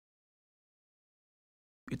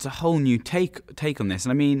it's a whole new take on this.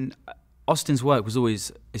 And I mean, Austen's work was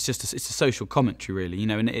always, it's a social commentary, really, you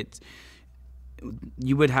know, and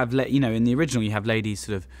you would have, you know, in the original you have ladies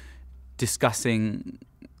sort of discussing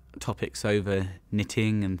topics over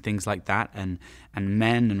knitting and things like that, and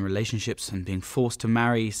men and relationships and being forced to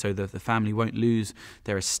marry so that the family won't lose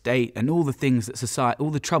their estate, and all the things that all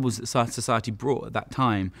the troubles that society brought at that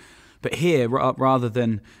time. But here, rather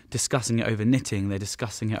than discussing it over knitting, they're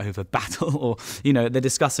discussing it over battle, or, you know, they're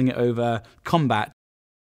discussing it over combat.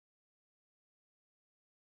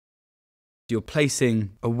 You're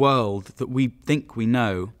placing a world that we think we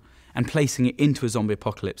know and placing it into a zombie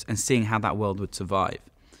apocalypse and seeing how that world would survive.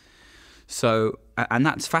 So, and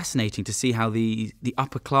that's fascinating to see how the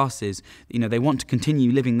upper classes, you know, they want to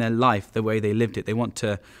continue living their life the way they lived it. They want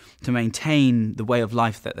to maintain the way of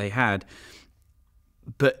life that they had,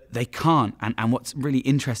 but they can't. And what's really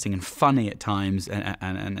interesting and funny at times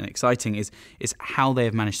and exciting is how they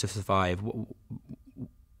have managed to survive.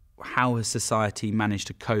 How has society managed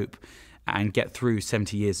to cope and get through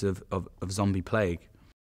 70 years of zombie plague?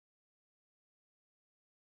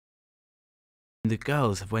 The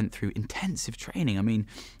girls have went through intensive training. I mean,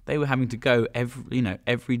 they were having to go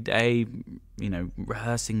every day, you know,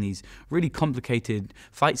 rehearsing these really complicated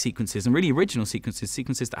fight sequences and really original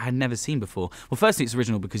sequences that I had never seen before. Well, firstly, it's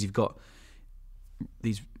original because you've got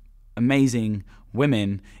these amazing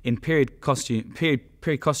women in period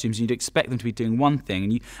costumes. You'd expect them to be doing one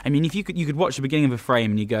thing, and if you could watch the beginning of a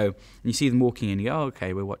frame and you see them walking in, and you go, oh,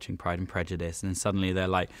 okay, we're watching Pride and Prejudice, and then suddenly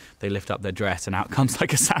they lift up their dress and out comes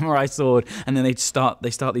like a samurai sword, and then they start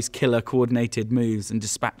these killer coordinated moves and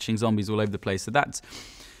dispatching zombies all over the place. So that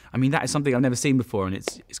is something I've never seen before, and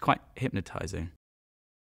it's quite hypnotizing.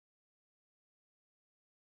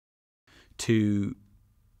 To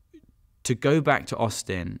go back to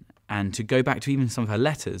Austen and to go back to even some of her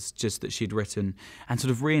letters just that she'd written and sort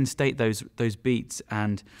of reinstate those beats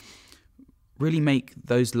and really make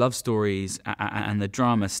those love stories and the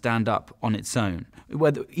drama stand up on its own.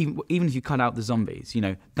 Even if you cut out the zombies, you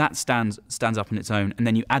know, that stands up on its own, and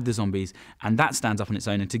then you add the zombies and that stands up on its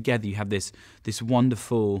own, and together you have this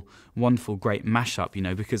wonderful, wonderful, great mashup, you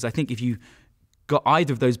know, because I think if you got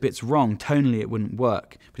either of those bits wrong, tonally it wouldn't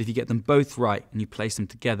work. But if you get them both right and you place them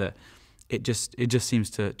together, it just seems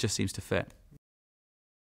to fit.